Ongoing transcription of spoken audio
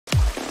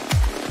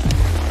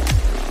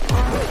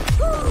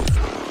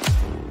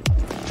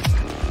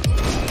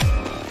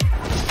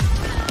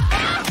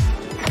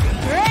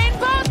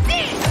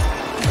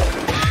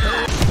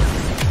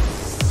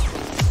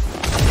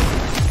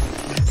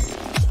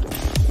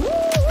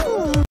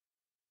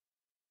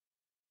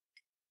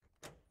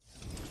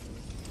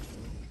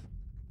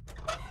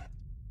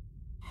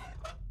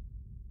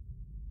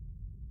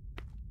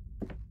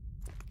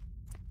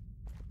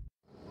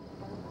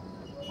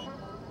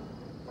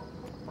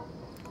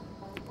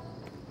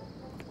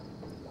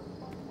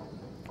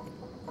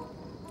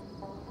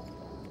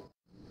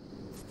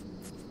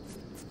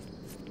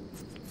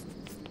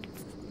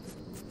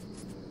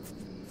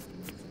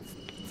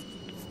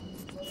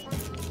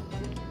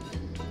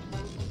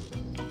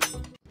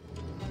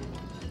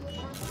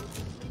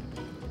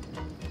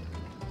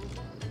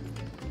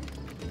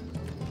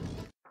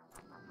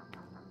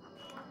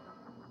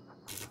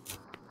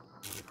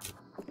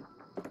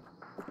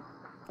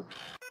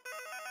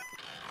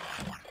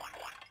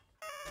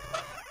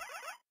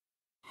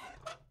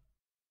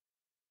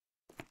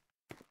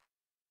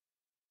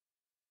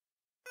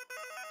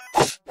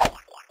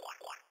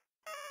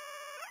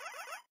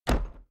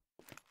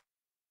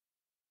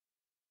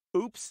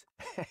Oops.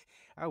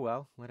 Oh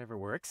well, whatever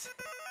works.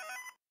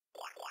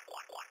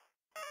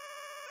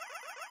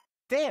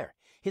 There!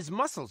 His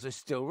muscles are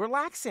still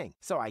relaxing,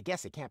 so I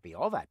guess it can't be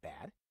all that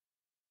bad.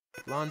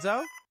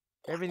 Lonzo?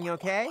 Everything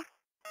okay?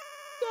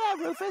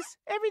 Yeah, Rufus,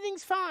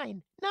 everything's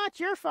fine. Not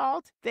your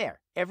fault. There,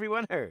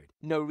 everyone heard.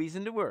 No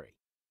reason to worry.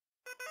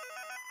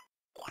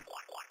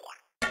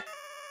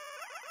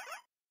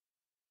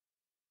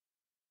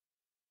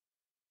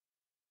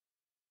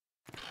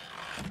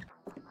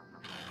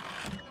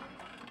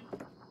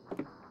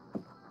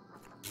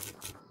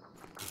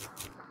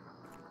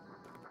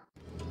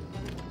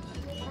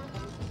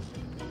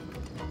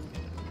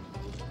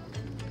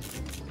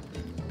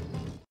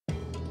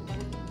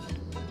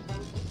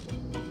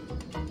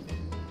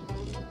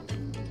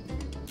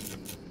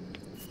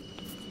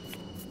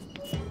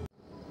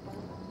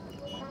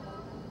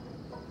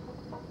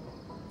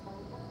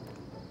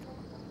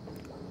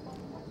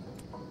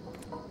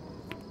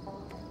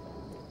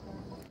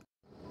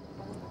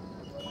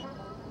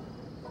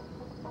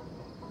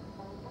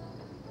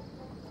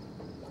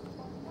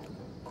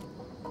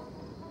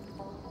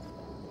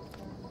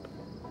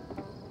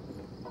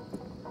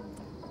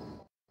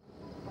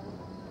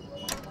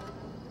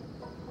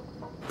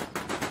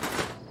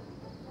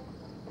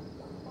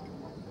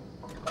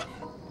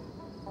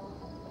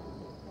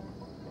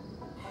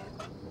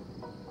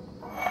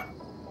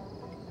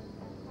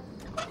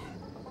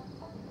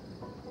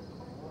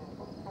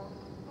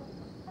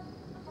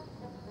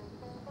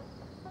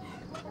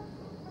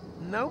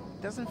 Nope,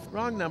 doesn't.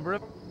 Wrong number.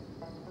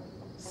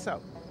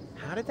 So,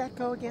 how did that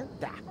go again?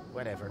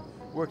 Whatever.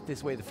 Worked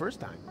this way the first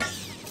time.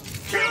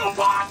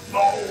 Killbot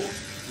mode!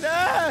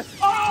 Ah!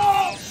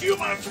 All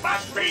humans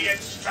must be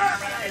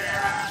exterminated!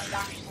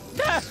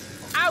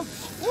 Ouch!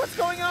 What's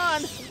going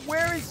on?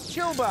 Where is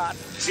Chillbot?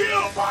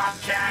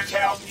 Killbot can't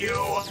help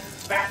you!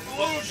 That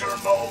loser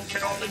mode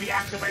can only be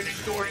activated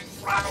during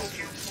throttle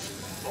use.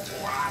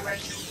 Before I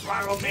let you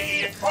throttle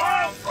me,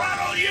 I'll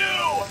throttle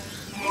you!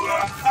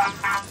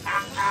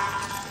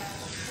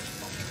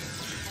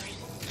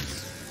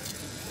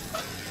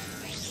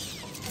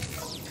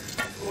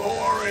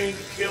 Lowering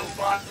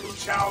Killbot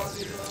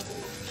brutality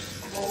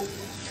level.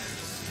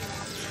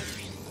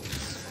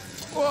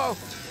 Whoa!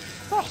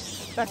 Oh,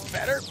 that's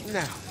better.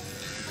 Now,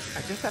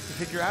 I just have to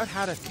figure out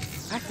how to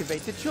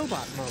activate the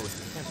Chillbot mode.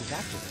 Can't be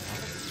that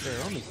difficult. There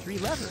are only 3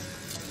 levers.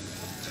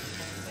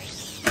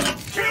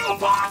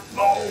 Killbot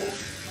mode!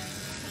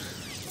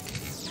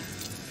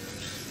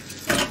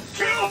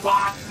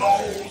 Killbot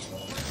mode!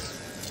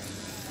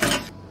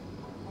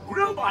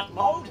 Grillbot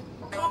mode?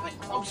 Come in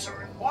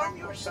closer and warm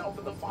yourself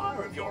in the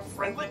fire of your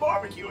friendly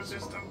barbecue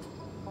assistant.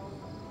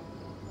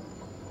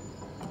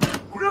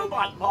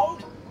 Grillbot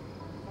mode?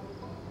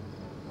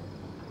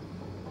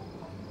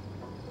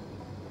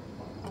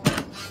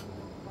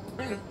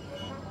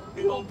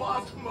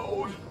 Killbot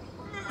mode.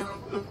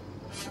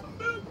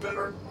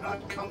 Better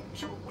not come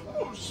too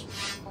close.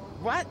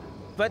 What?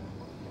 But,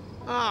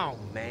 oh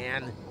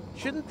man.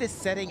 Shouldn't this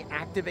setting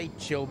activate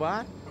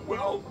Chillbot?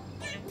 Well,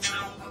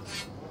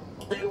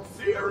 in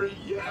theory,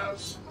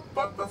 yes.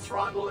 But the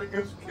throttling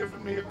has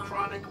given me a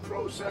chronic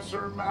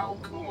processor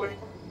malcooling.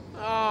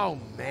 Oh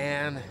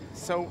man.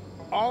 So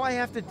all I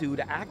have to do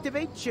to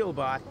activate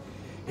Chillbot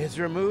is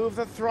remove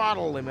the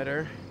throttle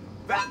limiter.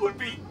 That would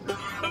be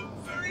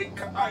very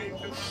kind.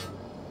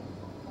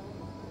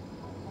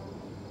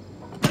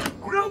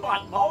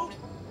 Grillbot mode?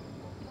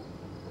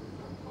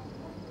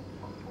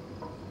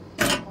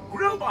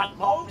 Grillbot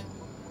mode?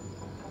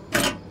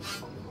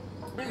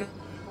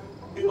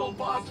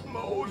 Killbot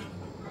mode?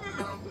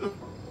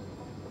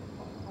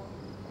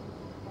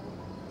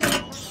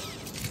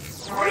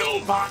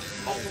 Grillbot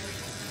mode?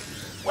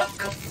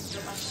 Welcome to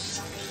the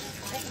sunny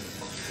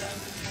kingdom.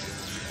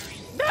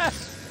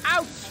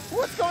 Ouch!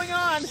 What's going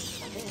on?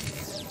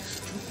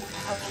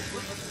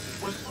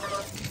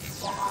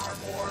 Far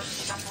more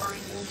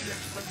suffering will be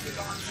inflicted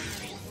on you.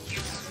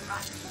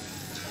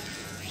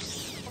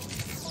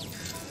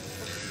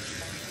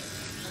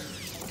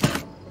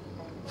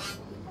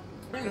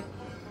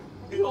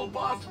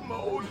 Killbot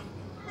mode.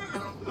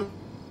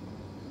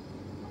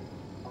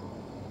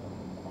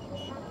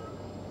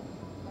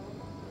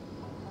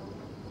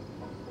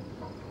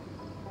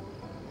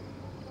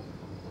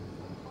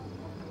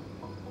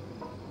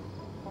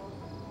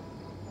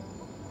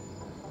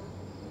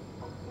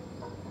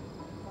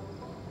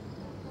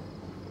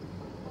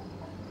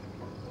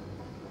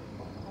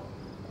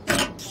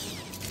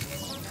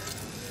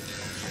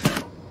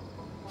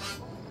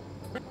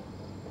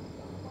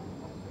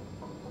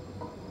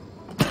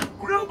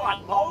 Grillbot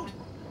mode?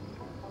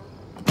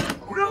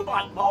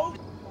 Grillbot mode?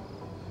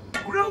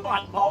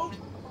 Grillbot mode?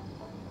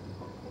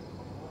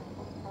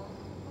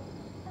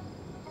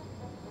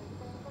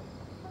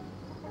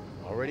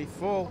 Already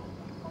full.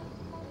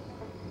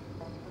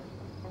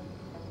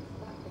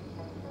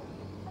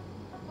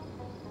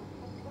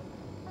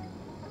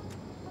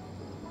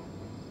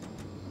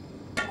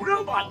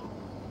 Grillbot.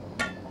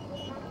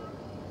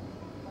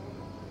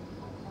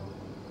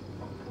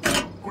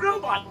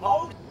 Grillbot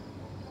mode?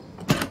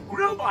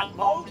 Grillbot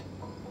mode?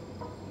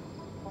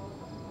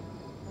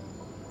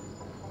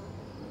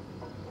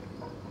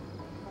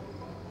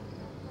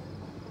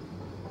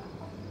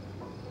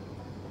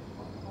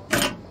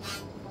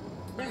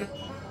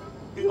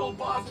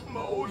 Killbot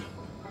mode.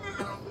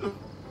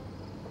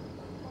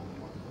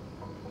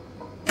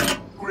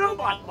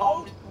 Grillbot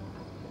mode.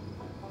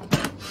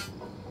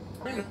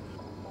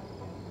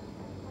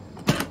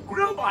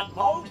 Grillbot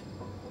mode.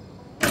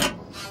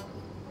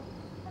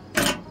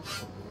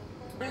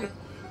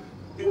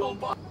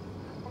 Killbot.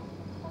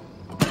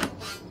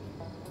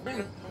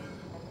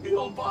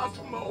 Killbot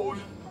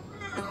mode.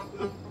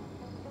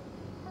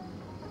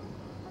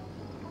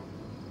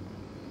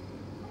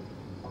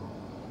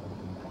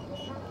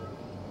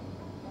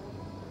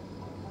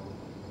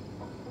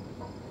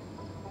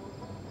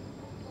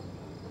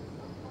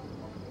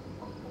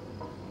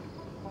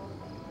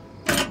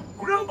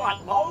 Grillbot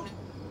mode.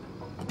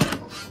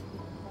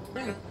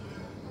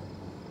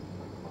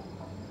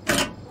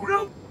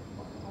 Grill.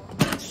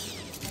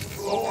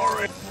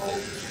 Glory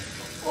mode.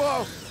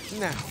 Whoa!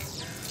 Now,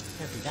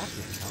 can't be that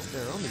difficult.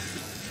 There are only...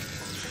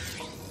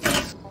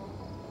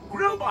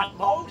 Grillbot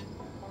mode.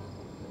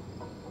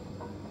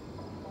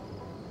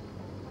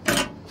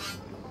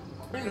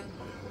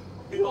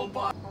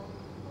 Killbot.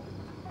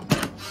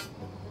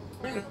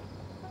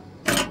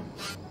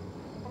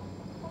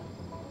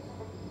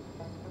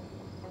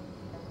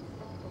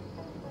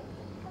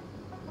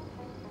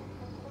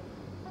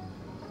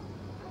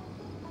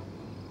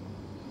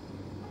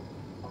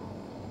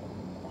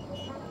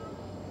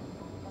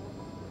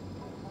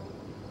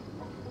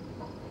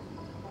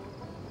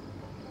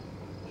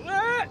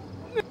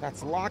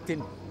 That's locked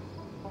in.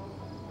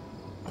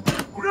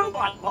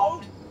 Grillbot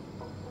mode.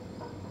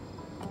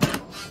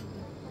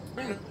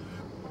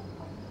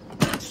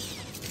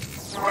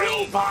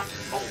 Grillbot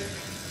mode.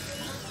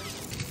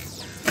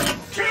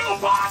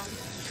 Killbot.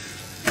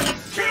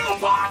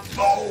 Killbot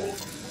mode.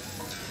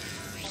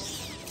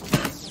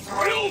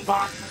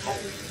 Grillbot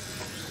mode.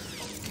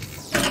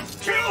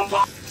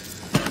 Killbot.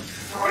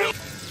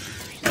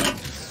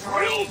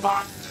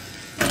 Grillbot.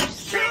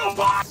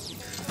 Killbot.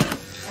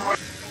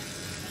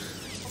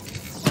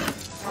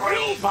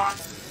 Grillbot.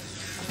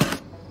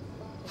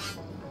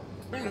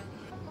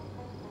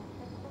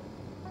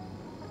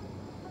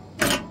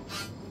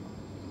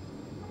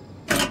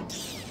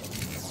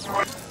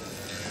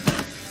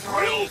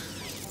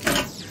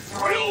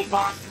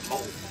 Grillbot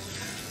mode.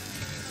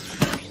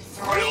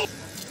 Grill.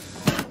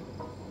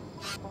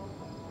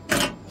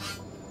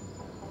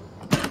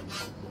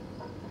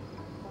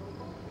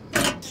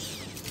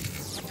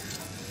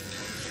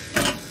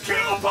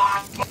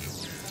 Killbot mode.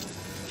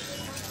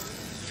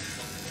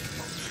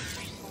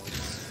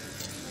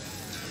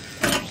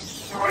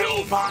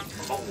 Grillbot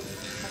mode.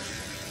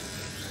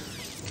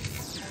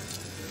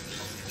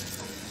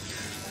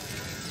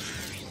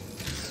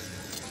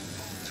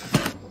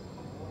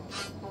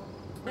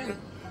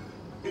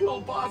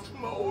 Killbot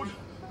mode.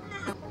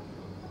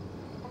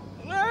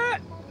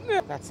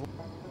 That's...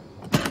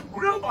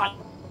 Grillbot.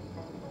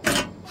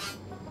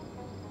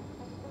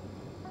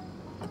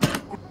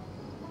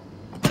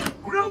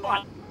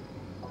 Grillbot.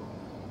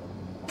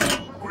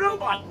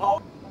 Grillbot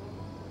mode.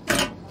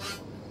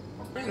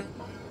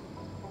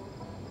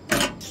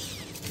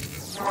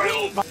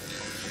 Grillbot.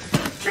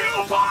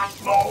 Killbot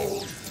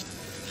mode.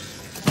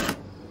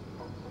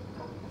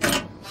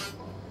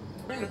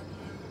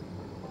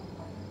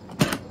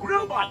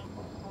 Grillbot.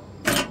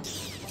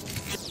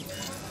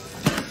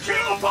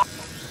 Killbot.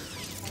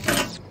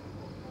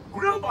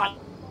 Grillbot.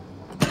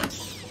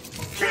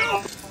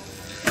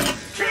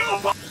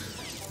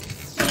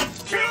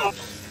 Killbot.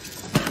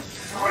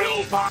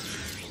 Grillbot.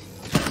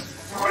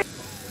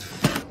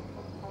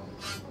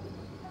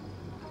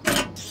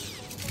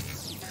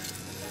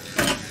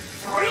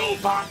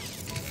 Grillbot.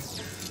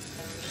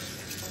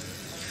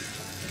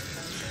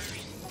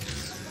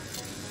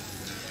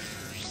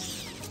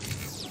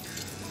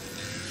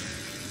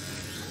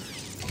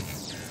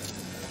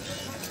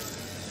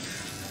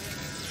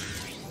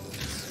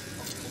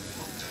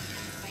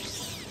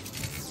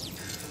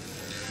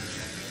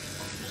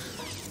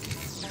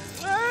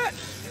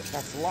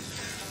 That's locked.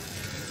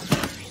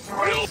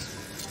 Grill.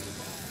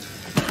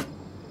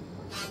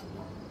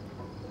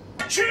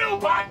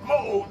 Chillbot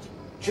mode.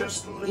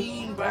 Just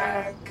lean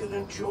back and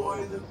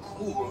enjoy the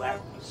cool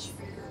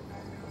atmosphere,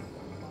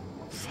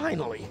 man.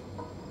 Finally.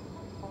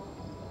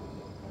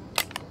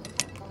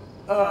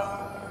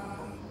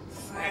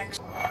 Thanks.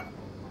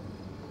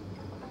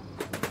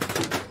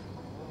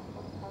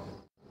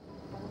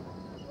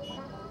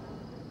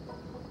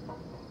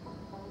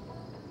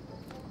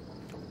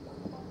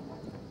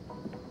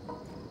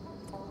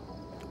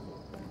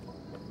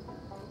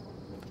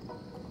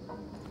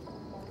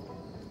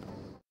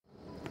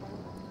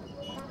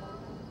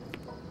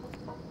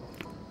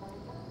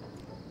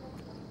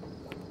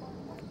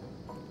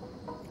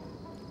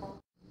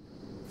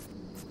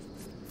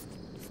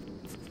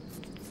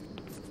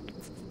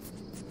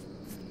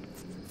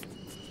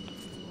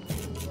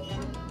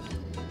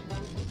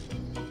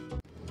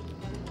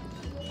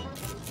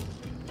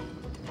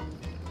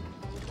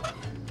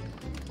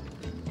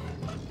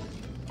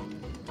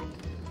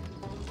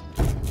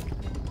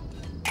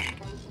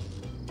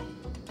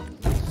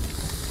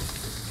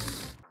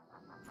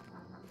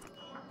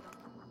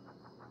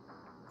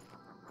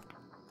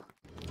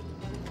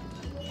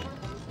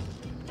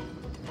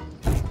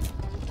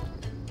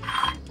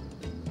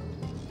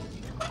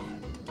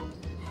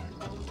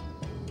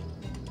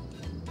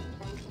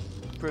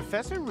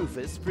 Professor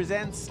Rufus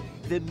presents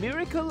the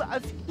miracle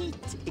of heat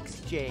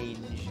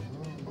exchange.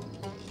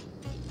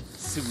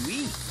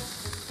 Sweet.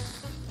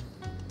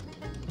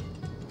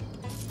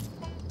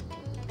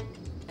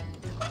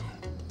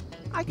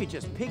 I could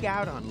just pig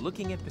out on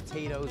looking at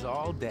potatoes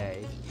all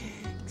day,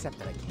 except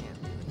that I can't.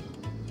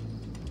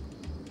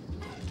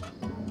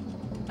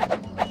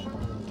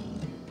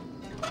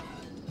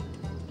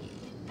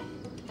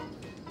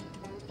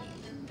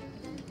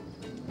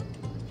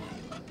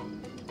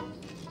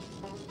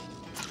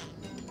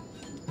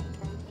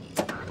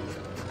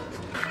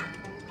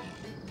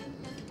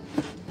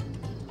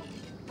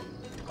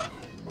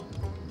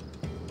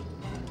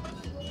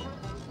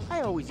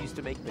 I always used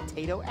to make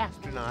potato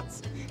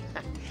astronauts.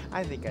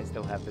 I think I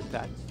still have the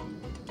touch.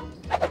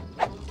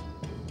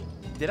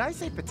 Did I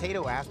say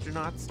potato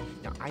astronauts?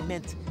 No, I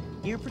meant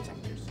ear protectors.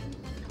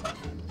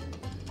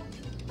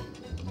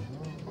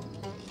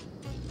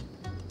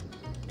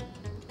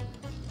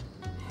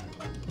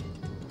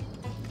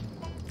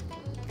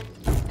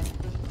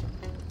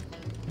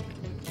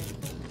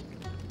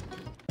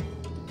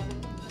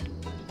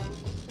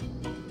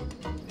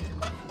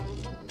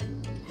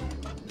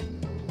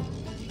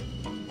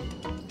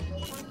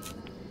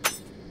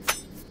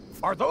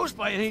 Are those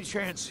by any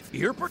chance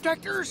ear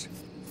protectors?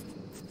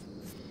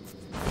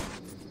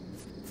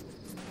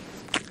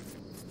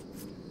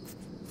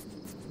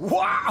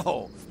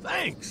 Wow!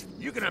 Thanks!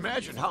 You can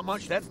imagine how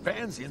much that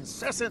fan's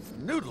incessant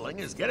noodling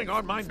is getting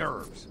on my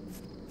nerves.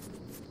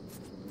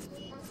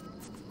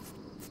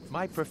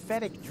 My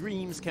prophetic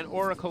dreams can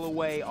oracle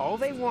away all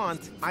they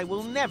want. I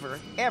will never,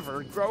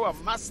 ever grow a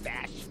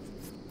mustache.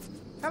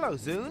 Hello,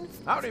 Zune.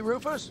 Howdy,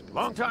 Rufus.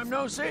 Long time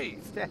no see.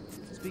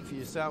 Speak for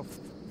yourself.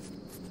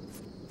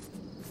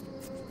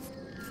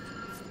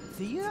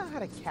 Do you know how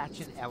to catch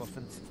an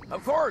elephant?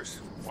 Of course.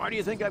 Why do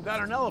you think I've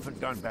got an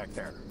elephant gun back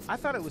there? I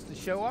thought it was to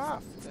show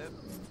off.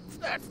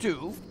 That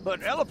too,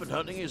 but elephant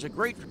hunting is a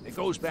great... It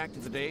goes back to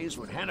the days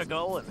when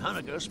Hanagull and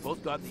Hunnigus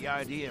both got the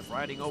idea of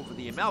riding over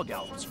the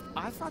Amalgams.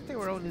 I thought they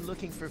were only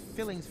looking for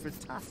fillings for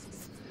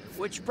tusks.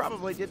 Which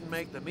probably didn't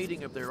make the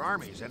meeting of their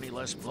armies any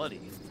less bloody.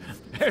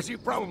 As you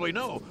probably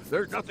know,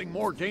 there's nothing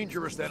more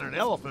dangerous than an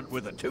elephant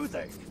with a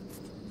toothache.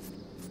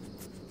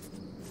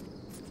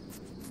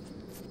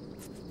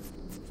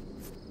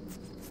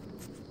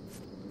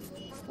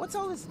 What's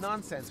all this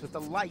nonsense with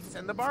the lights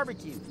and the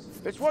barbecues?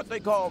 It's what they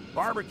call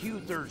Barbecue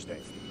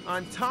Thursday.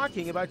 I'm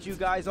talking about you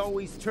guys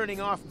always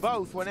turning off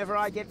both whenever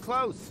I get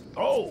close.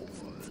 Oh,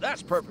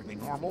 that's perfectly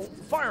normal.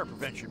 Fire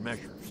prevention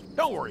measures.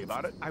 Don't worry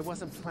about it. I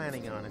wasn't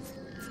planning on it.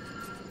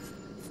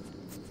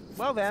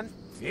 Well then.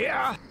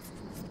 Yeah?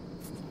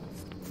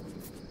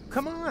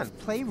 Come on,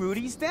 play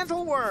Rudy's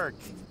dental work.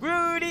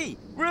 Rudy!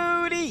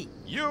 Rudy!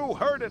 You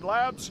heard it,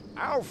 lads.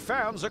 Our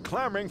fans are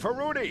clamoring for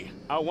Rudy.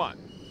 A 1,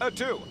 a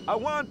 2, a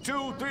 1,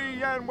 2, 3,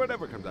 and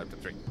whatever comes after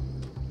 3.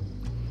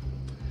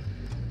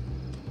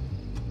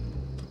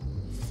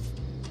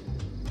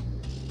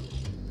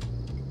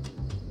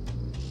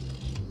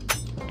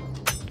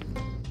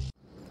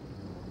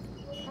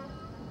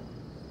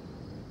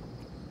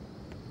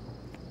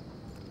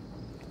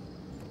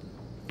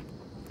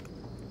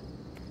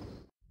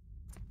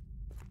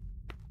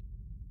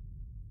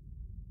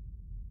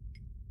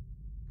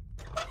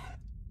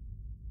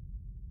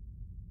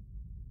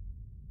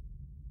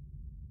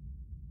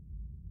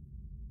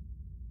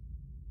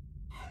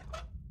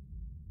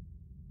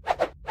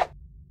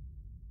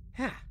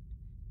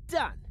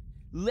 Done.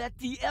 Let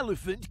the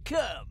elephant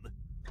come.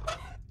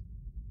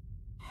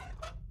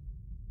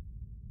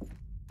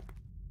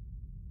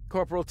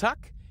 Corporal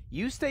Tuck,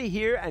 you stay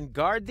here and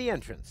guard the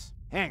entrance.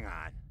 Hang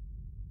on.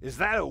 Is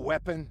that a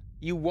weapon?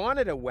 You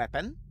wanted a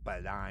weapon?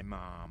 But I'm,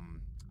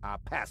 a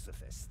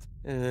pacifist.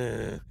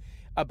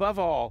 Above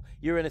all,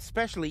 you're an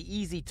especially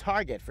easy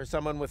target for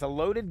someone with a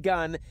loaded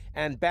gun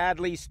and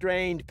badly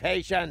strained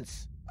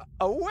patience.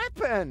 A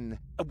weapon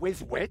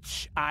with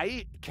which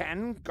I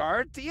can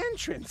guard the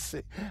entrance.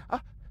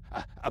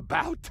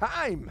 About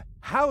time.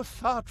 How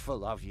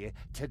thoughtful of you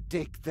to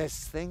dig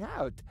this thing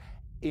out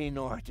in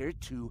order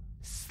to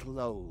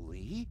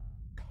slowly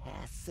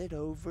pass it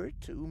over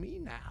to me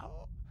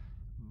now.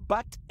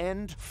 Butt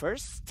end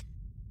first.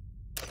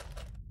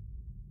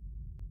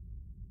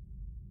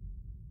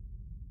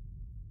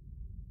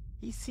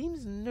 He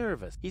seems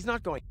nervous. He's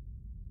not going...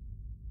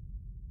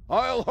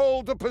 I'll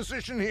hold the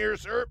position here,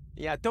 sir.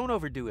 Yeah, don't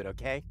overdo it,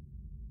 okay?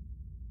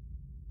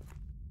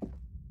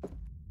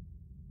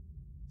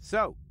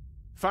 So,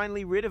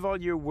 finally rid of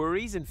all your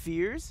worries and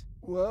fears?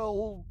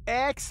 Well...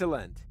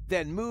 Excellent.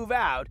 Then move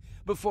out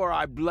before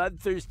our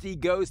bloodthirsty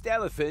ghost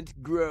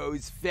elephant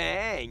grows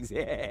fangs.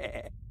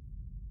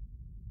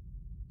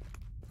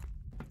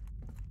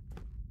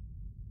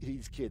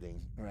 He's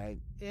kidding, right?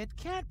 It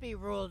can't be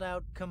ruled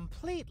out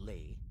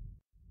completely.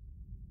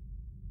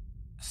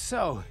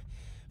 So,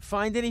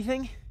 find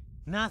anything?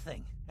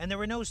 Nothing. And there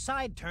were no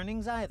side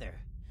turnings either.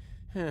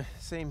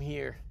 Same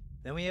here.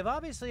 Then we have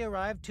obviously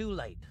arrived too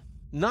late.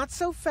 Not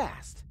so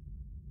fast.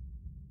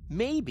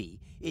 Maybe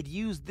it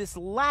used this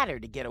ladder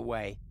to get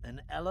away.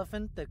 An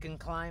elephant that can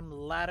climb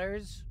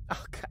ladders?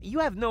 Oh, God, you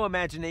have no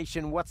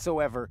imagination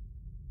whatsoever.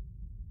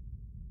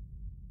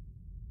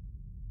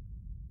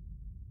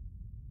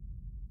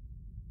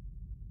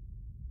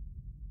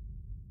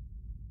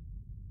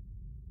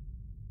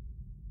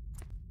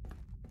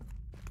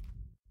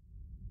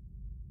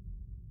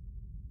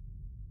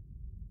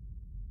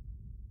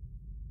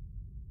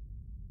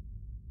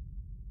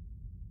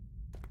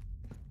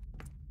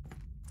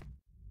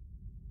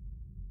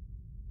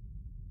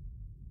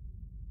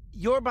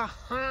 You're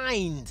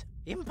behind.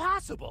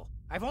 Impossible.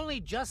 I've only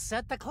just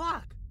set the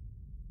clock.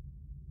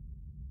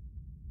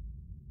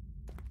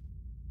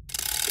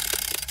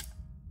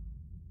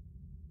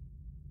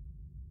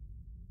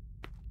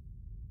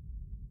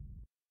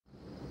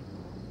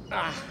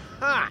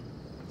 Aha!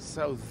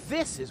 So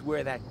this is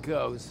where that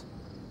goes.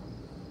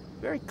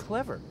 Very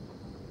clever.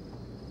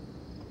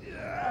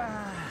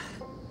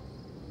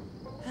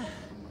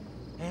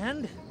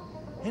 And?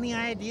 Any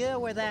idea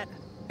where that...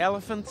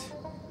 Elephant?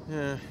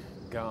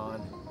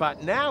 Gone.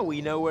 But now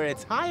we know where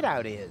its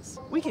hideout is.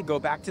 We could go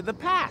back to the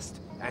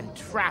past and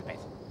trap it.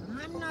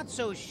 I'm not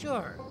so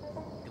sure.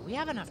 Do we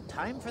have enough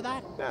time for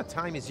that?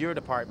 Time is your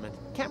department.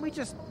 Can't we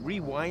just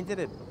rewind it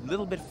a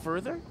little bit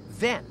further?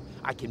 Then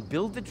I can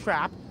build the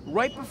trap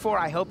right before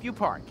I help you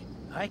park.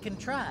 I can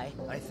try.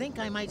 I think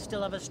I might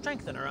still have a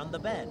strengthener on the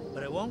bed,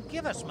 but it won't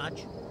give us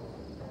much.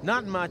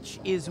 Not much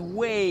is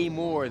way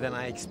more than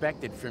I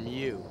expected from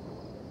you.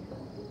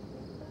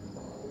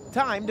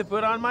 Time to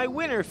put on my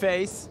winner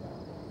face.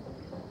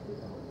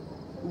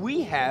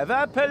 We have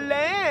a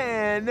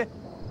plan!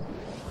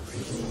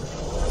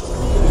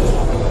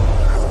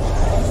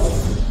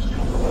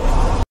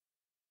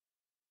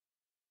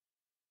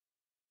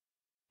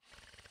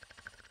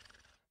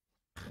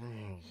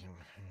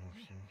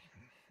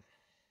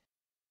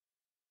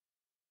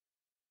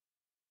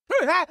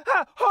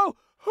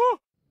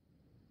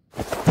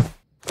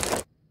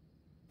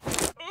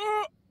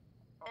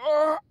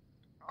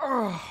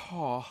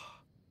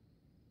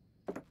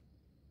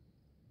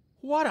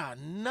 What a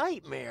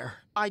nightmare!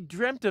 I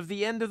dreamt of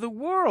the end of the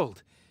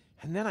world,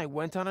 and then I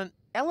went on an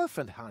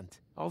elephant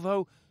hunt.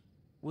 Although,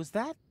 was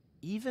that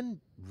even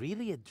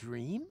really a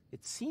dream?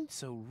 It seemed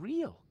so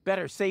real.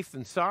 Better safe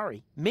than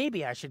sorry.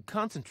 Maybe I should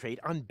concentrate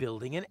on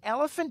building an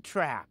elephant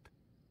trap.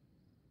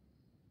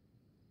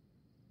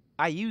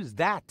 I used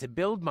that to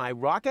build my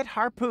rocket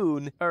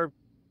harpoon.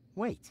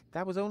 Wait,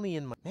 that was only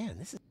in my... Man,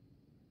 this is...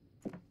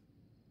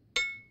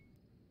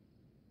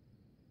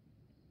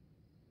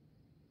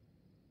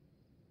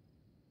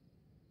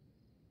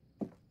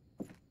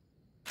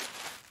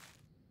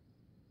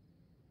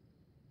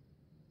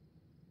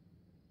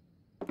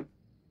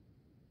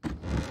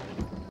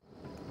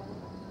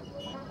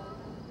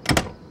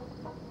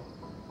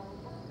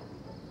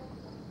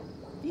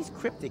 These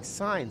cryptic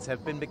signs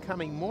have been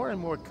becoming more and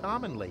more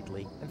common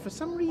lately, and for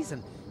some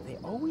reason, they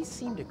always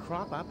seem to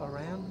crop up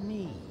around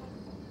me.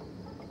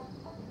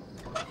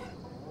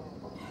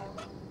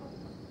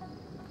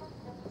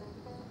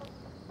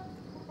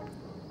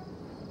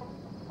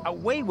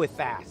 Away with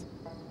that!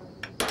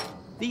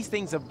 These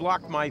things have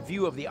blocked my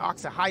view of the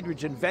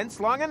oxyhydrogen vents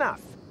long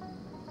enough.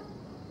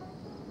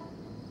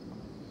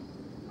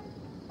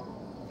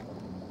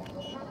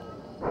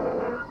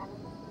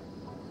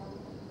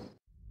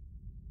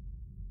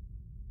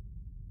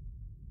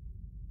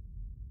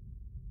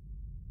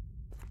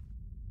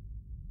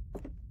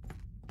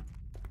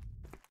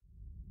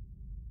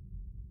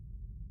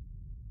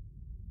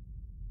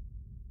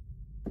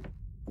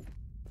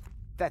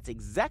 That's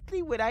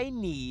exactly what I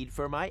need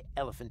for my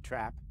elephant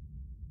trap.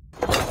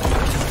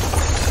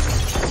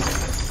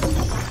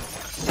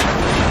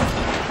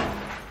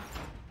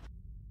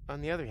 On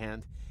the other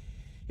hand,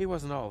 it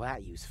wasn't all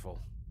that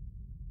useful.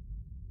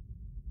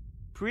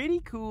 Pretty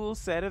cool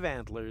set of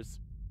antlers.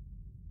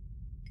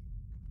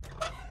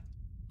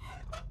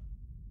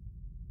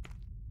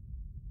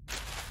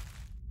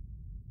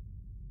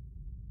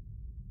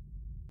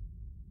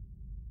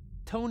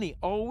 Tony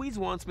always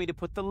wants me to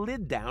put the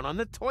lid down on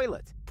the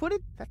toilet.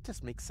 That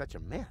just makes such a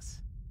mess.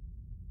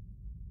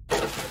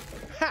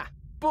 Ha!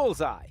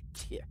 Bullseye!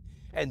 Yeah.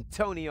 And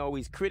Tony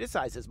always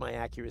criticizes my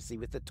accuracy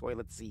with the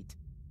toilet seat.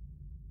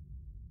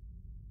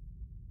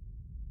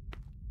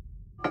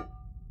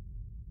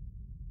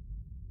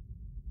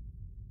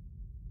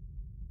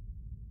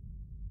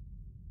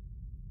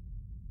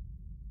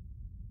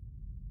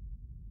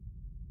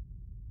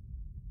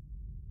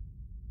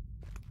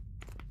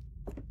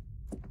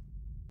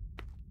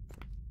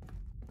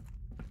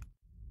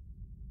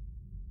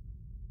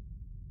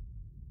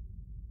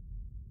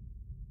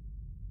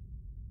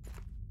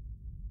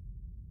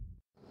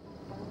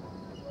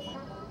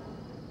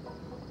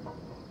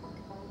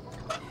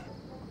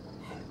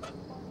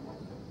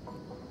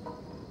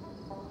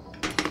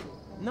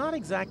 Not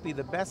exactly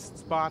the best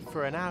spot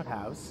for an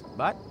outhouse,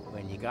 but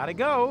when you gotta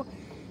go,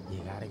 you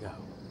gotta go.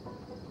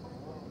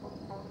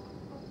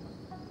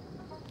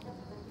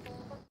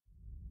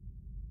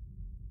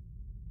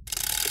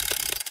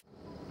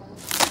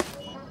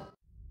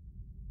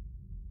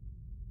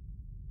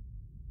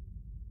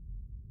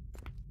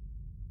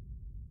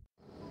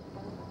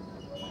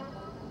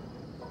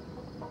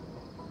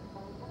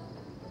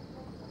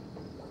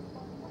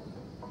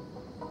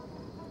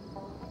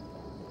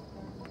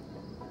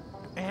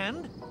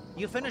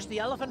 You finished the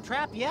elephant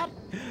trap yet?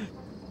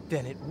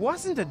 Then it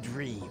wasn't a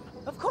dream.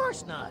 Of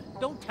course not.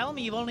 Don't tell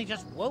me you've only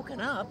just woken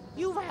up.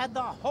 You've had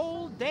the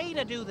whole day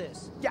to do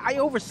this. Yeah, I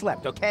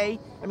overslept, okay?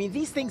 I mean,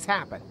 these things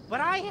happen.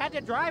 But I had to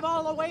drive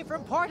all the way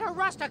from Porta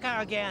Rustica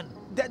again.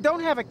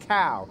 Don't have a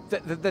cow.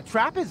 The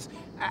trap is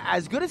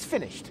as good as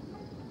finished.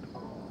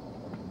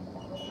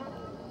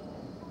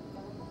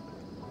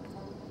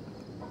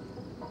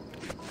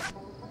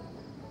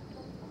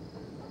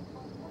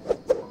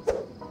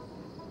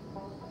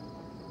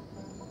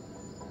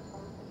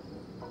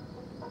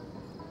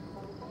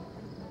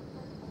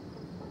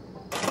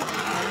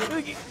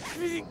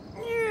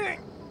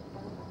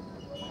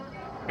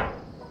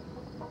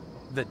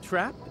 The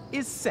trap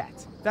is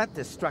set. That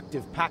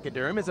destructive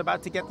pachyderm is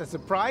about to get the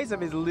surprise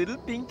of his little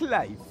pink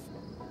life.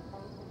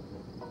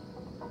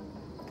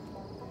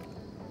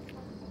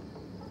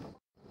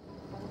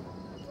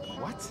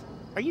 What?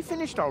 Are you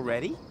finished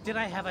already? Did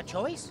I have a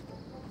choice?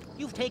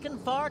 You've taken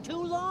far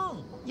too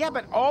long. Yeah,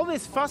 but all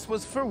this fuss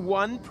was for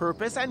one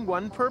purpose and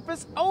one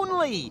purpose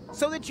only,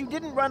 so that you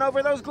didn't run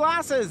over those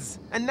glasses.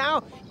 And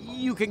now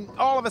you can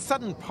all of a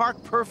sudden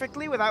park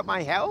perfectly without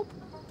my help?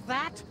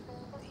 That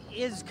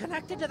is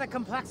connected to the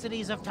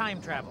complexities of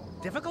time travel.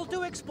 Difficult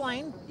to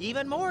explain,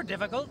 even more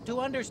difficult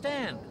to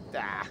understand.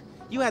 Ah,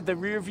 you had the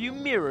rearview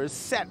mirrors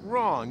set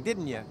wrong,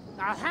 didn't you?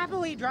 I'll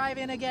happily drive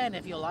in again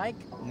if you like.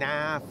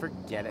 Nah,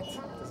 forget it.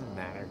 Doesn't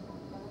matter.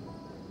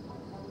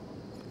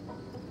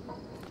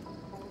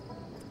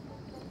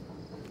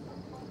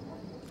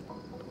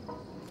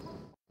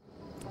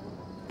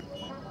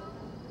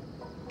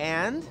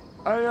 And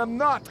I am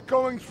not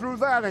going through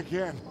that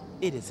again.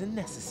 it isn't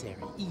necessary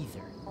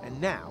either. And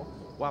now,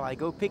 while I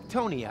go pick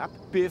Tony up,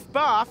 biff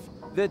boff,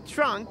 the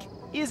trunk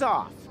is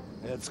off.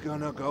 It's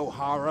gonna go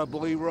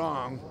horribly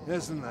wrong,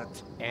 isn't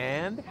it?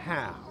 And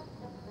how?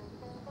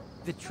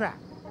 The trap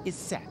is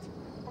set.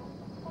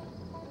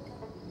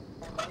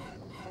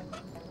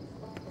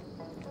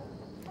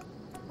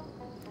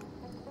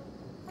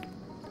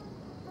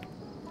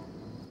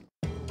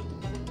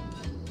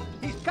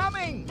 He's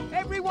coming!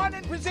 Everyone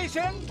in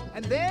position!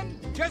 And then,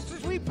 just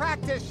as we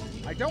practiced,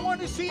 I don't want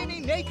to see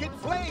any naked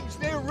flames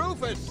near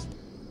Rufus.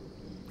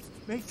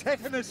 May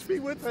tetanus be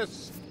with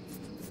us.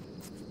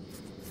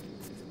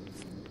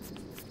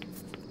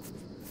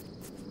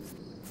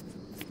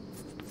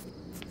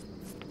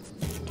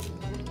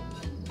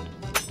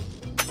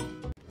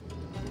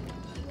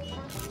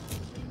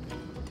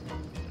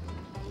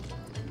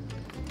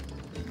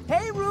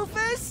 Hey,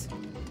 Rufus!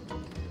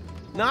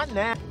 Not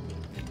now.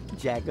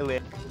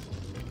 Jacqueline.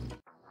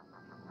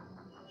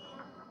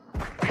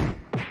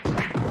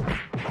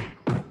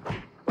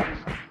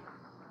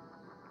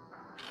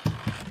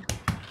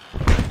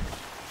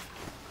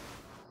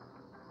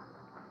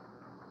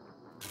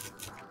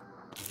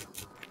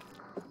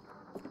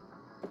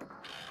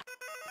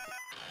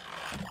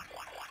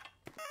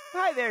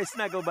 Hi there,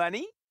 Snuggle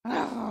Bunny.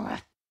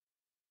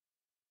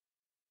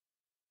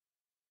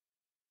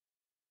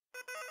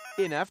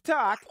 Enough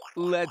talk.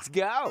 Let's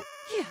go.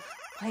 Yeah,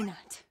 why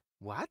not?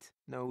 What?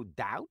 No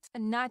doubt?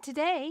 Not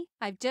today.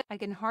 I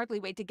can hardly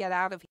wait to get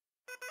out of here.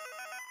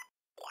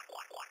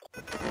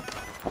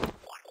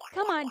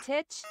 Come on,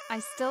 Titch. I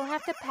still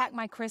have to pack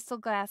my crystal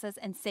glasses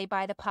and say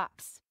bye to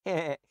Pops.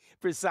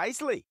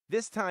 Precisely.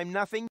 This time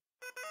nothing.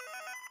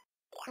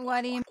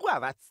 What do you... Well,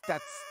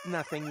 that's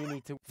nothing you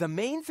need to... The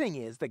main thing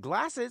is the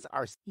glasses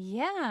are...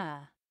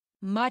 Yeah,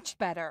 much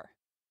better.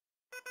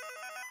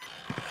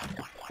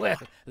 Well,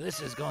 this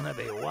is gonna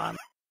be one.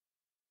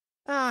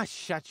 Ah,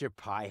 shut your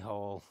pie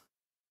hole.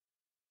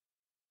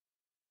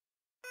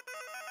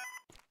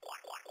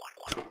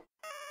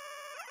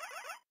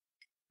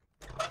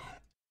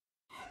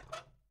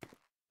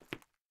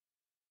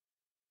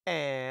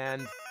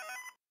 And...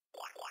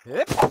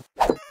 Hip.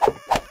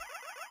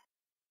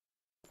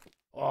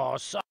 Oh,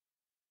 so...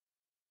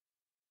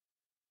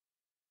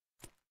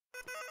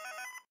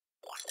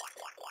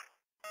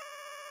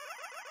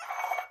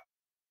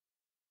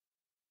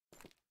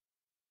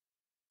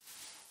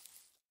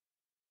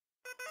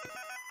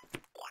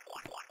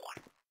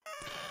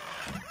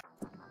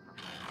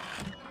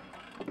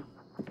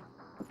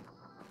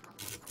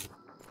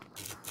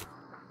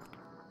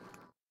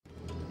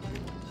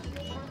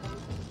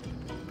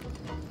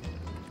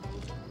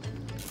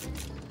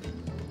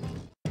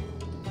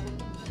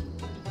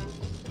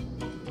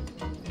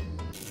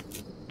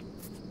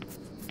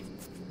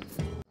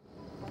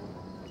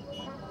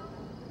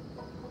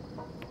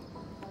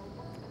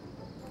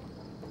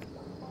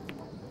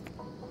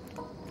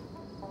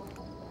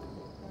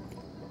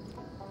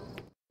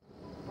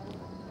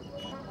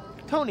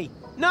 Tony,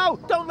 no!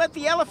 Don't let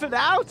the elephant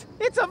out!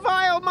 It's a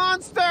vile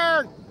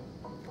monster!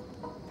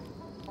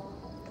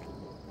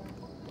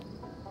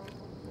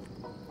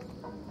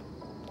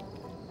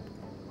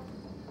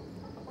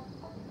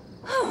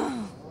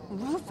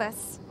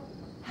 Rufus,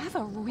 have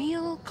a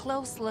real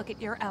close look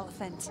at your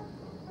elephant.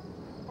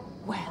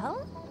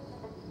 Well,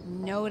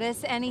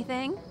 notice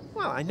anything?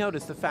 Well, I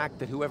noticed the fact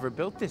that whoever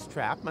built this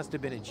trap must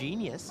have been a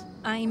genius.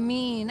 I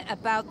mean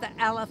about the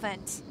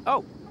elephant.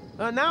 Oh,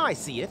 Now I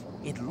see it.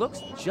 It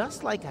looks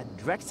just like a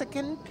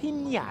Drexican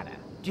piñata.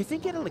 Do you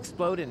think it'll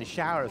explode in a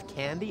shower of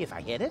candy if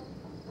I hit it?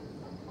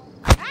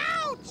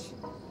 Ouch!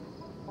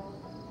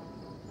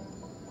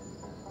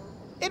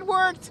 It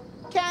worked!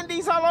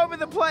 Candies all over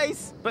the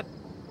place! But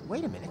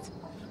wait a minute.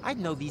 I'd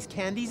know these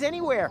candies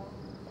anywhere.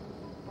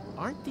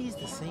 Aren't these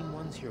the same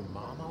ones your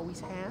mom always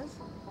has?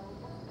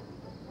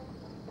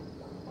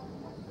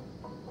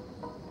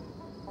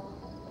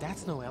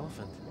 That's no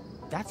elephant.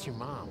 That's your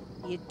mom.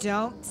 You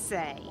don't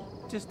say.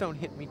 Just don't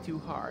hit me too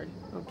hard,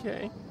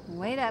 okay?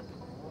 Wait up.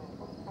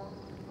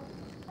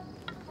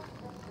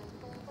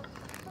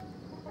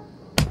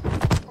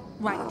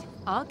 Right.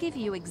 I'll give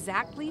you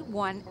exactly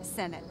 1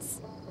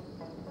 sentence.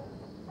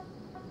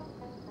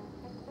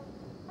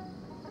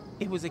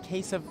 It was a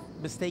case of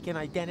mistaken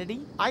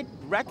identity. I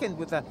reckoned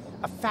with a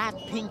fat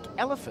pink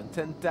elephant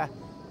and,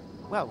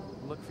 well,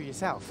 look for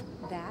yourself.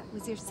 That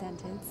was your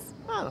sentence.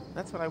 Oh,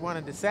 that's what I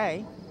wanted to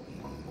say.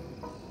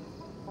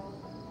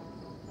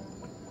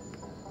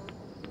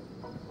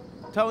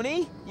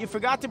 Tony, you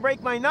forgot to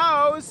break my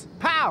nose.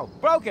 Pow!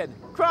 Broken.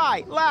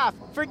 Cry, laugh,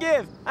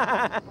 forgive.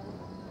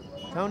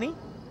 Tony?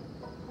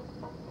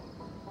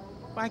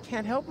 I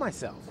can't help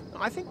myself.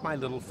 I think my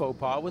little faux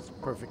pas was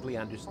perfectly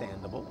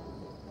understandable.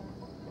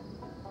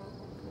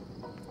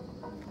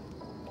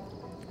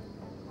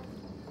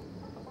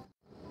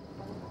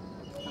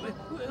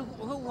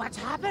 What's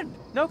happened?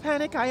 No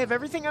panic, I have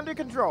everything under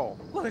control.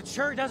 Well, it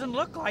sure doesn't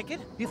look like it.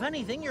 If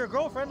anything, your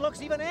girlfriend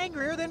looks even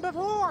angrier than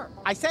before.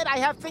 I said I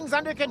have things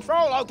under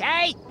control,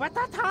 okay? But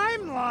the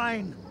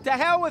timeline! To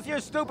hell with your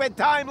stupid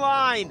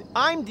timeline!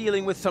 I'm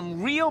dealing with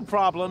some real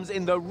problems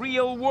in the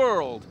real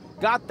world.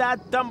 Got that,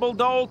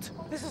 Dumbledolt?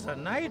 This is a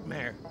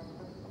nightmare.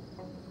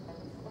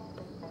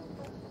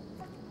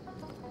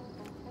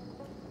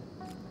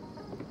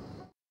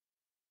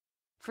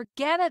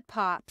 Forget it,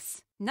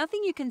 Pops.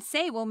 Nothing you can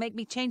say will make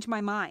me change my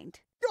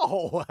mind.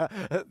 Oh,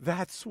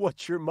 that's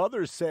what your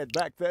mother said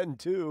back then,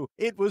 too.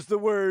 It was the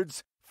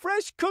words,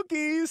 fresh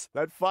cookies,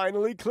 that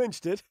finally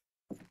clinched it.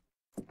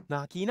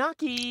 Knocky,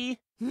 knocky.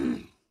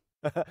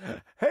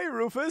 Hey,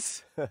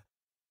 Rufus.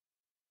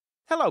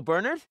 Hello,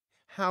 Bernard.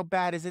 How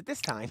bad is it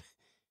this time?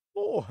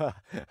 Oh,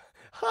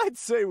 I'd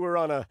say we're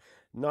on a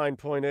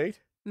 9.8.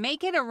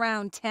 Make it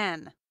around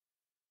 10.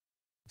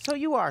 So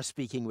you are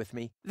speaking with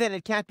me. Then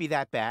it can't be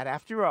that bad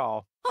after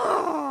all.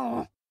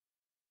 Oh!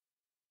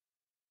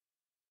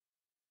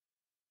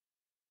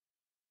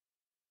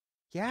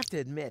 You have to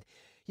admit,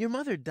 your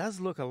mother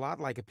does look a lot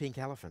like a pink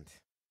elephant.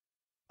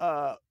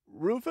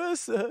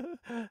 Rufus,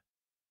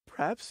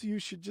 perhaps you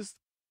should just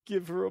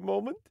give her a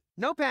moment?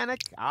 No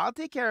panic. I'll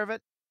take care of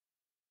it.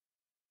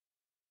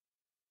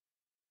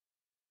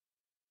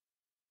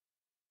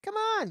 Come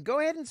on, go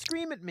ahead and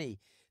scream at me.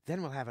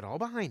 Then we'll have it all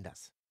behind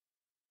us.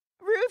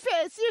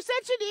 Rufus, you're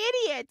such an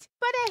idiot,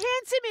 but a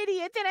handsome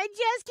idiot that I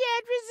just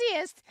can't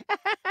resist.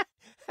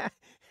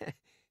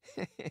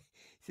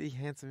 See,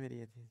 handsome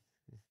idiot.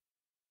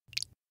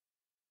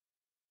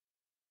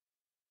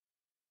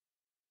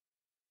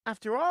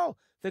 After all,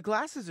 the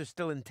glasses are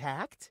still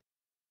intact.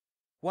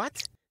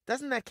 What?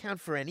 Doesn't that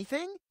count for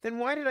anything? Then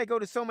why did I go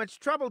to so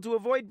much trouble to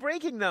avoid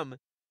breaking them?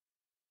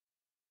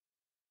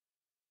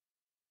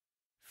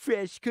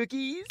 Fresh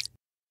cookies?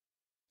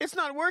 It's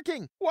not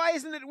working. Why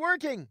isn't it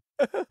working?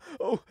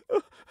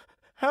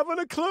 Haven't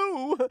a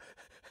clue.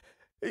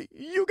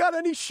 You got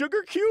any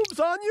sugar cubes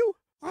on you?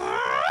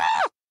 Oh,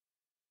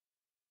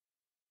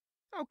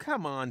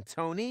 come on,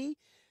 Tony.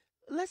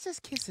 Let's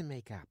just kiss and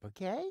make up,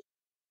 okay?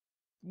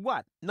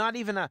 What? Not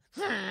even a...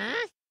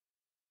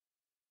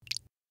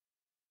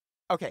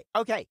 Okay.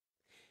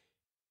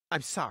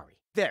 I'm sorry.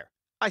 There,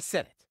 I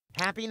said it.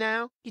 Happy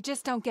now? You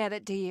just don't get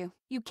it, do you?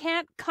 You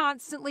can't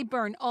constantly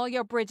burn all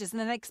your bridges and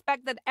then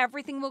expect that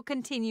everything will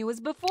continue as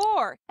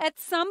before. At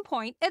some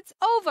point, it's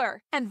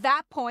over. And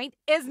that point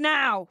is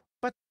now.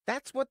 But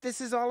that's what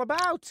this is all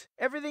about.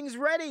 Everything's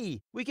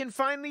ready. We can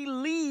finally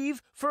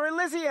leave for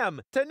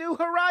Elysium to new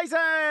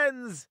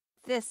horizons.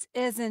 This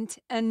isn't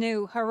a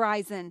new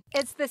horizon.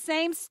 It's the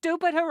same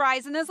stupid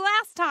horizon as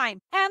last time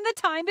and the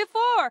time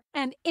before.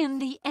 And in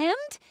the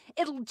end,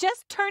 it'll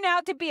just turn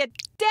out to be a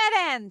dead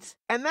end.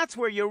 And that's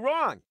where you're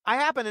wrong. I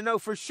happen to know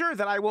for sure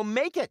that I will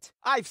make it.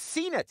 I've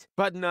seen it,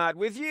 but not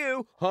with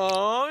you.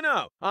 Oh,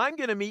 no. I'm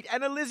going to meet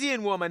an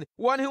Elysian woman,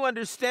 one who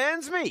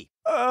understands me.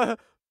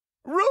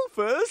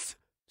 Rufus?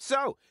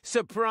 So,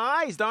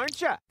 surprised, aren't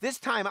you? This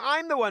time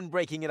I'm the one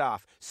breaking it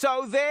off.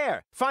 So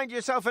there, find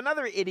yourself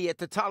another idiot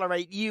to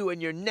tolerate you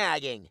and your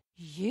nagging.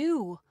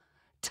 You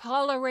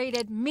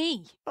tolerated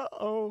me.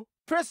 Uh-oh.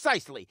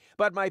 Precisely,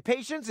 but my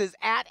patience is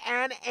at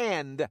an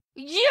end.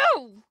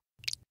 You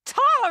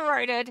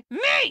tolerated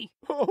me!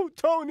 Oh,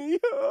 Tony,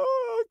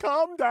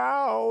 calm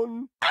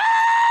down.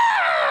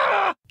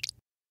 Ah!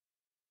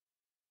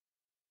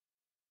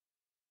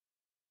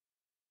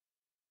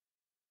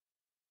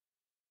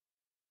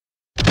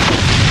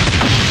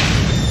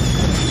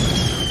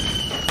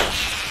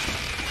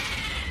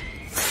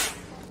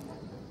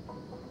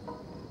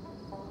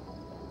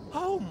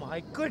 Oh my My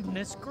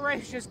goodness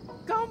gracious,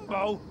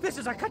 Gumbo! This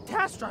is a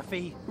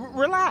catastrophe!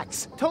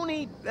 Relax.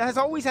 Tony has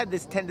always had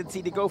this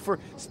tendency to go for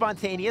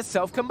spontaneous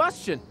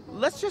self-combustion.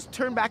 Let's just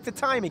turn back the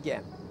time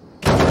again.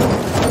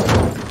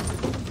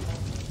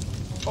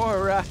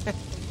 Or,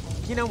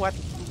 you know what?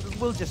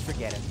 We'll just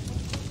forget it.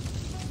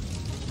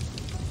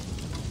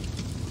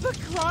 The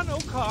chrono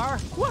car!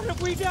 What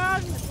have we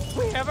done?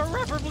 We have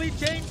irreparably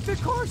changed the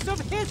course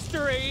of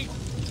history!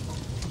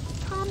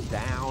 Calm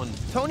down.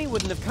 Tony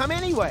wouldn't have come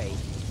anyway.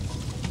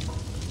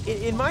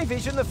 In my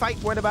vision, the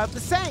fight went about the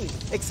same,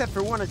 except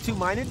for one or two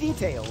minor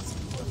details.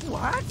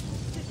 What?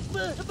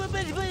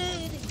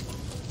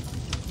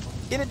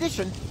 In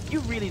addition, you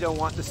really don't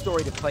want the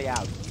story to play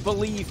out.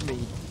 Believe me.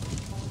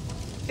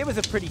 It was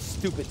a pretty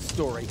stupid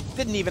story.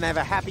 Didn't even have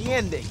a happy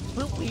ending.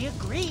 But we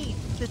agreed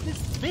that this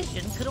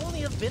vision could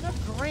only have been a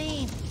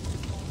dream.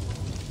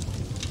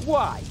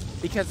 Why?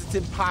 Because it's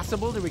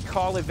impossible to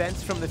recall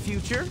events from the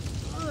future?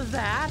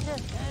 That?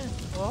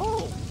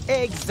 Oh.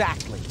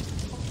 Exactly.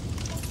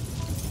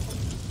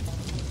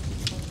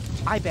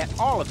 I bet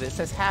all of this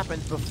has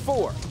happened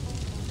before.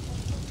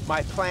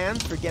 My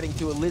plans for getting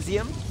to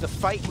Elysium, the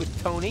fight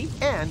with Tony,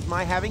 and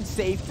my having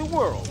saved the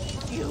world.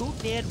 You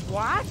did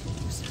what?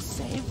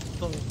 Saved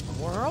the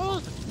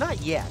world?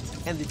 Not yet,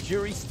 and the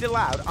jury's still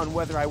out on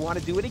whether I want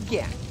to do it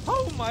again.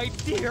 Oh, my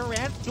dear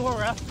Aunt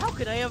Dora, how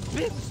could I have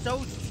been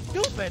so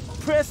stupid?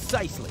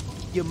 Precisely.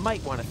 You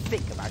might want to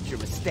think about your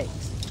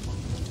mistakes.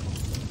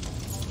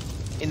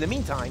 In the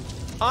meantime,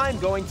 I'm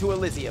going to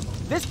Elysium.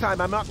 This time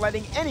I'm not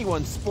letting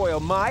anyone spoil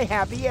my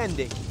happy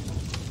ending.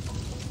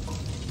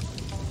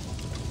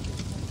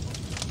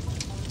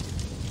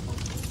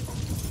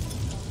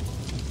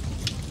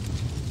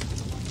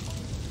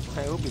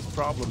 I hope his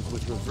problems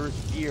with reverse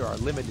gear are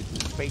limited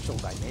to spatial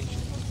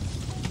dimensions.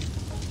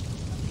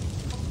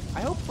 I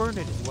hope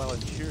Bernard is well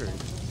insured.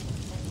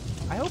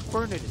 I hope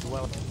Bernard is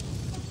well...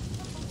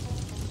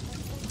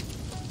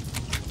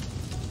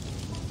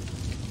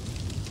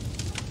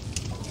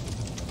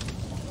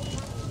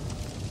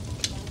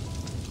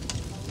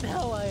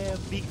 Now I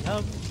have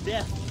become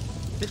Death,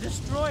 the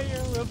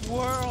destroyer of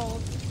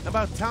worlds.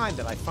 About time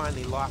that I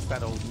finally lost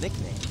that old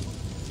nickname.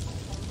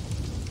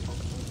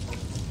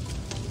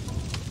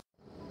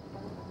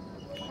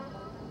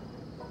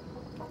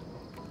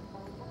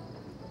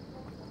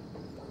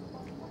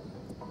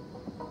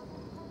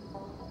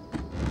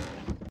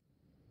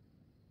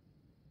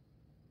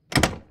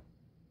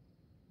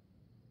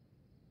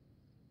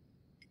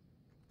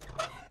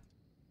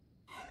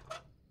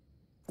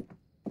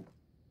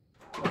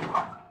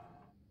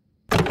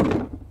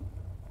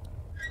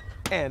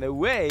 And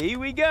away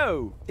we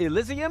go!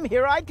 Elysium,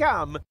 here I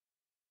come!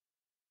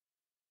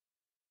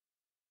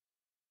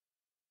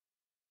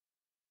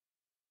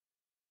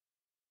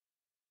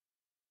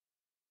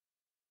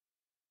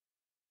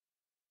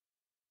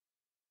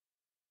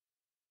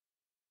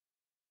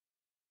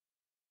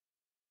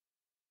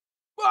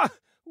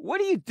 What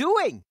are you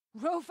doing?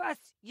 Rufus,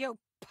 you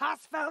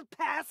pus-filled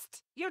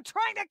pest! You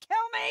trying to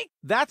kill me?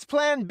 That's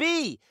plan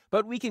B,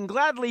 but we can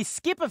gladly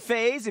skip a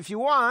phase if you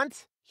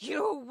want.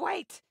 You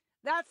wait!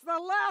 That's the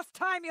last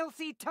time you'll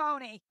see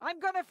Tony. I'm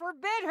gonna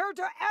forbid her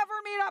to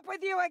ever meet up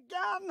with you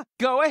again.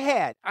 Go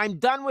ahead. I'm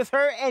done with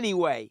her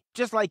anyway.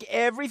 Just like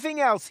everything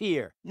else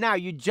here. Now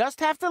you just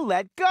have to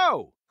let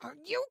go. Are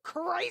you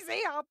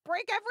crazy? I'll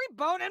break every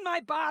bone in my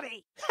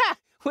body. Ha!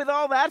 With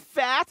all that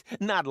fat?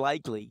 Not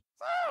likely.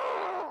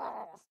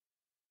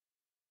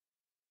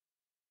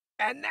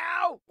 And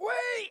now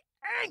we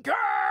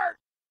anchor!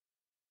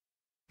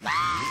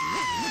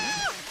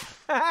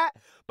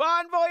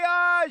 Bon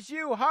voyage,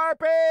 you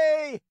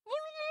harpy!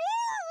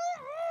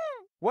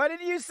 What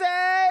did you say?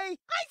 I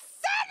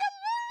said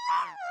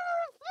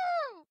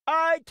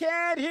I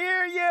can't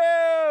hear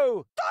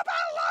you! the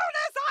balloon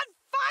is on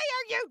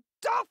fire, you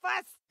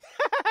doofus!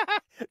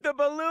 The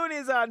balloon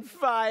is on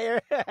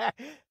fire.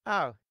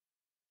 Oh.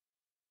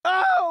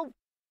 Oh!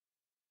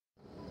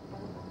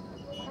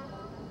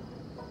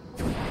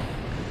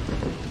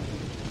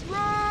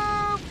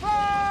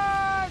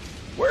 Rufus!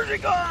 Where's he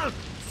gone?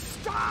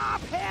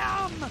 Stop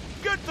him!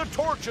 Get the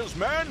torches,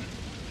 men!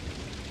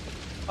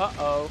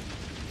 Uh-oh.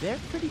 They're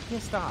pretty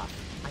pissed off.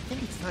 I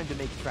think it's time to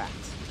make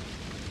tracks.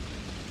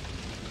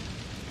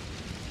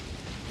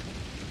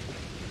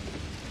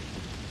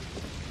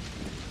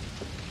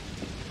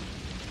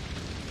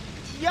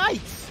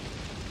 Yikes!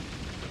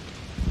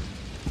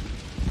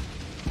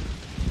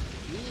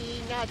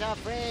 Be not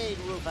afraid,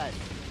 Rufus.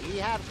 We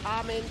have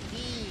common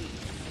keys.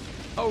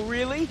 Oh,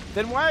 really?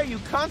 Then why are you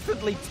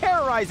constantly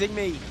terrorizing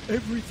me?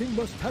 Everything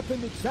must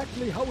happen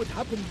exactly how it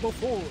happened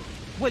before.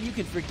 Well, you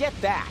can forget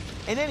that.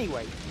 And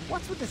anyway,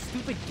 what's with the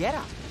stupid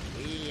getup?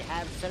 We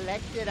have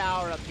selected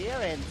our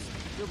appearance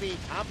to be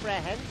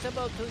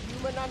comprehensible to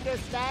human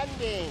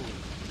understanding.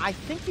 I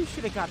think you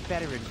should have got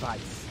better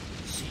advice.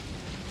 See,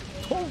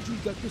 told you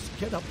that this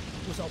getup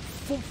was a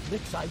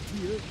Fulfnick's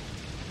idea.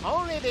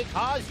 Only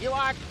because you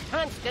are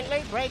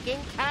constantly breaking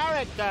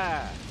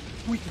character.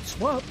 We could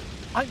swap.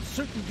 I'm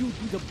certain you'd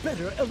be the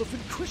better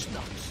Elephant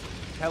Krishnox.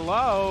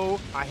 Hello?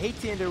 I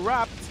hate to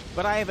interrupt.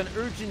 but I have an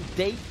urgent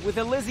date with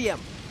Elysium.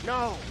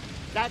 No,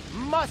 that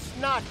must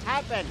not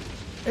happen.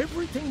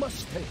 Everything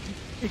must stay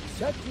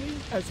exactly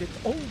as it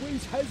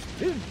always has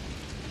been.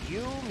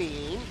 You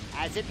mean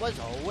as it was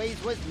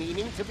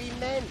meaning to be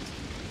meant?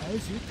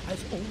 As it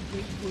has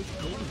always was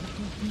going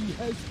to be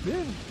has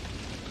been.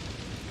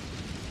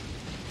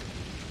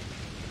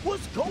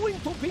 Was going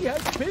to be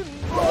has been.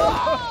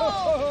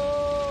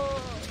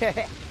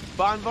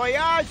 Bon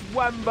voyage,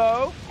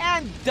 Wumbo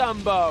and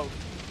Dumbo.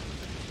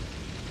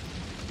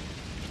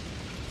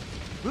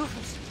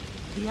 Rufus,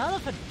 the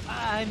elephant.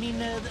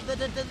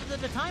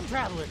 The time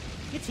traveler.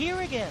 It's here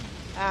again.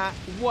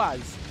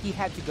 He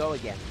had to go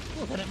again.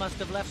 Well, then it must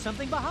have left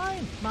something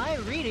behind. My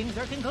readings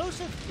are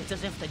conclusive. It's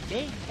as if the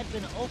gate had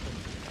been opened.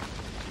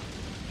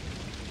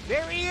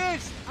 There he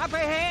is! Up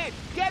ahead!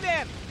 Get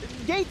him!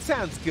 Gate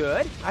sounds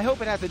good. I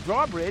hope it has a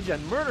drawbridge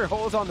and murder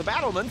holes on the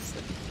battlements.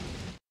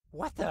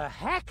 What the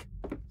heck?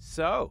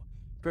 So,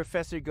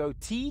 Professor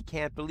Goatee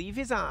can't believe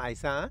his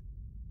eyes, huh?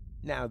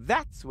 Now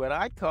that's what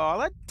I'd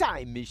call a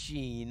time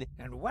machine.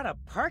 And what a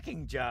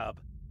parking job.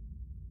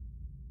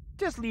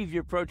 Just leave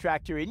your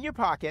protractor in your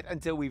pocket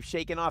until we've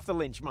shaken off the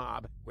lynch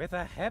mob. With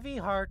a heavy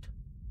heart.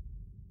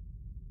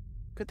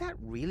 Could that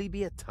really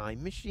be a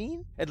time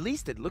machine? At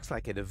least it looks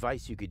like a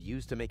device you could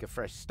use to make a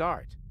fresh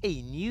start.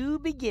 A new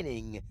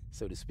beginning,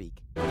 so to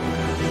speak.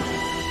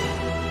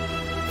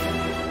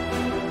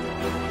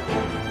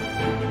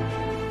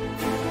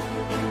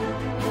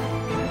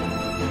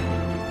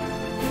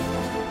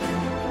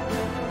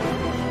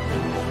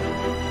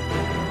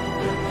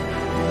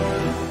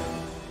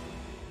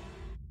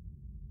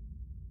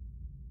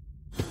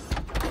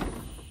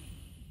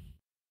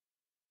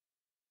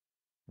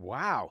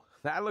 Wow,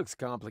 that looks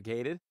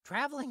complicated.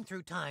 Traveling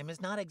through time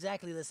is not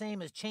exactly the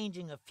same as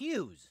changing a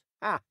fuse.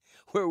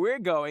 Where we're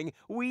going,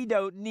 we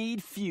don't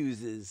need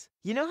fuses.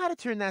 You know how to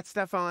turn that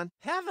stuff on?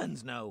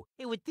 Heavens no!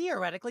 It would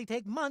theoretically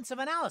take months of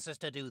analysis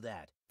to do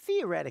that.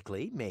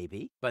 Theoretically,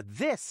 maybe. But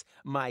this,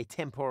 my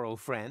temporal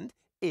friend,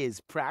 is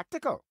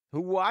practical.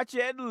 Watch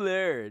and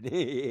learn.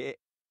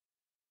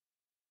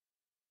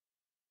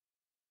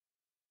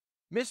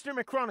 Mr.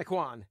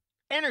 Macroniquan,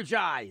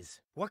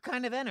 energize! What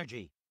kind of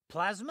energy?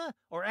 Plasma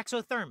or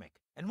exothermic?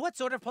 And what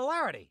sort of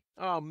polarity?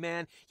 Oh,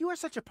 man, you are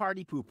such a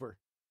party pooper.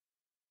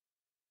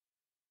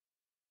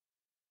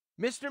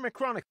 Mr.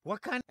 Macronic,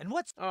 what kind? And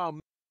what's... Oh,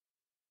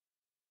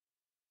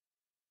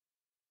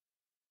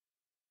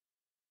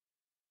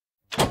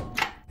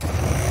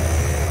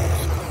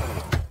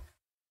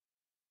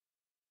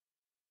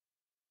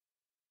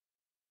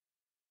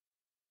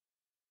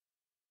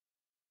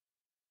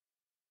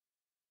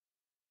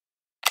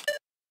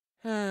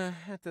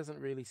 that doesn't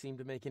really seem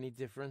to make any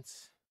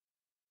difference.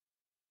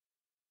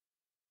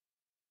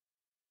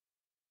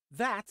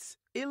 That's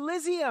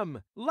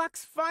Elysium!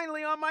 Luck's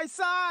finally on my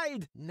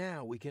side!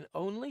 Now we can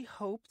only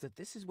hope that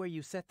this is where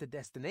you set the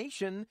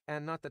destination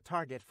and not the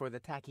target for the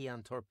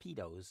tachyon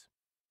torpedoes.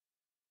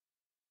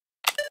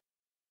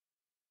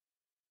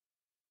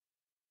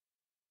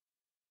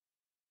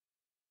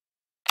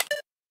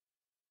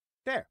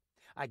 There,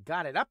 I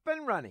got it up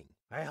and running.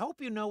 I hope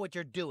you know what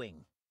you're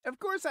doing. Of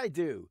course I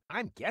do.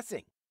 I'm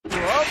guessing. Whoa,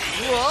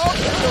 whoa,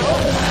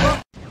 whoa,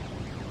 whoa.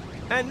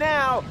 And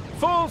now,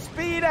 full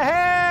speed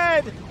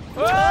ahead!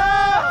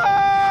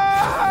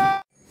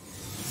 Ah!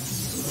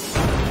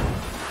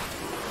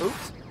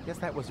 Oops, guess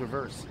that was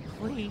reverse.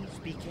 Please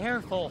be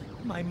careful.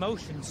 My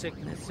motion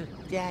sickness.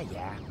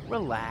 Yeah,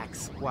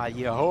 relax while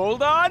you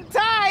hold on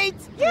tight!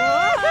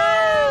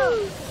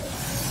 Yahoo!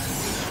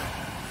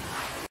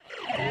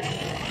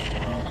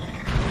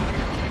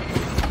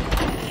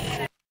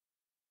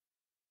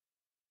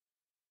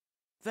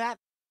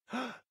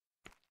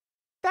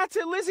 That's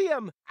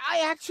Elysium! I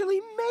actually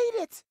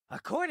made it!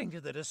 According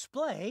to the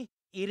display,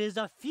 it is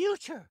a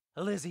future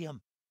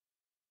Elysium.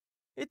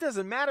 It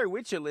doesn't matter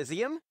which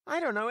Elysium. I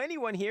don't know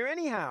anyone here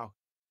anyhow.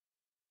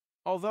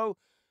 Although,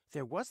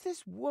 there was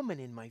this woman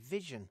in my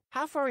vision.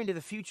 How far into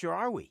the future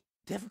are we?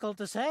 Difficult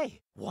to say.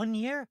 1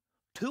 year?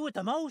 2 at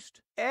the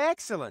most.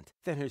 Excellent.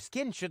 Then her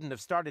skin shouldn't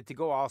have started to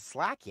go all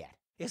slack yet.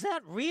 Is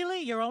that really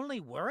your only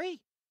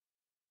worry?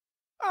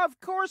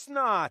 Of course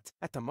not!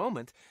 At the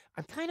moment,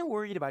 I'm kind of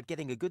worried about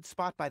getting a good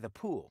spot by the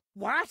pool.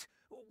 What?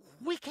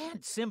 We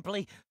can't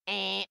simply...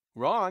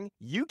 Wrong.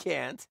 You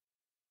can't.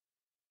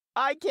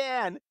 I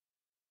can.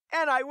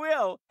 And I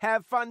will.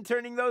 Have fun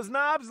turning those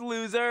knobs,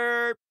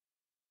 loser!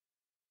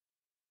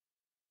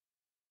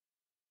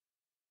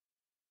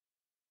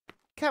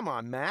 Come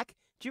on, Mac.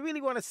 Do you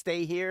really want to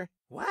stay here?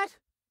 What?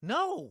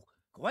 No!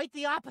 Quite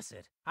the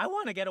opposite. I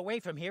want to get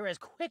away from here as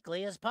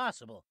quickly as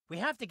possible. We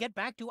have to get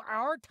back to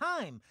our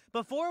time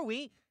before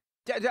we...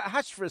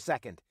 Hush for a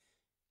second.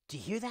 Do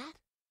you hear that?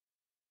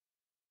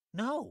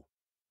 No,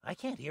 I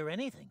can't hear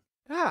anything.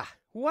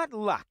 What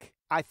luck.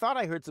 I thought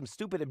I heard some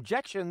stupid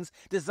objections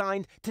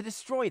designed to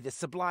destroy this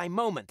sublime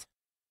moment.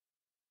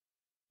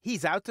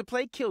 He's out to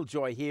play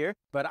Killjoy here,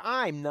 but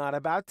I'm not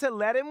about to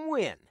let him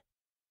win.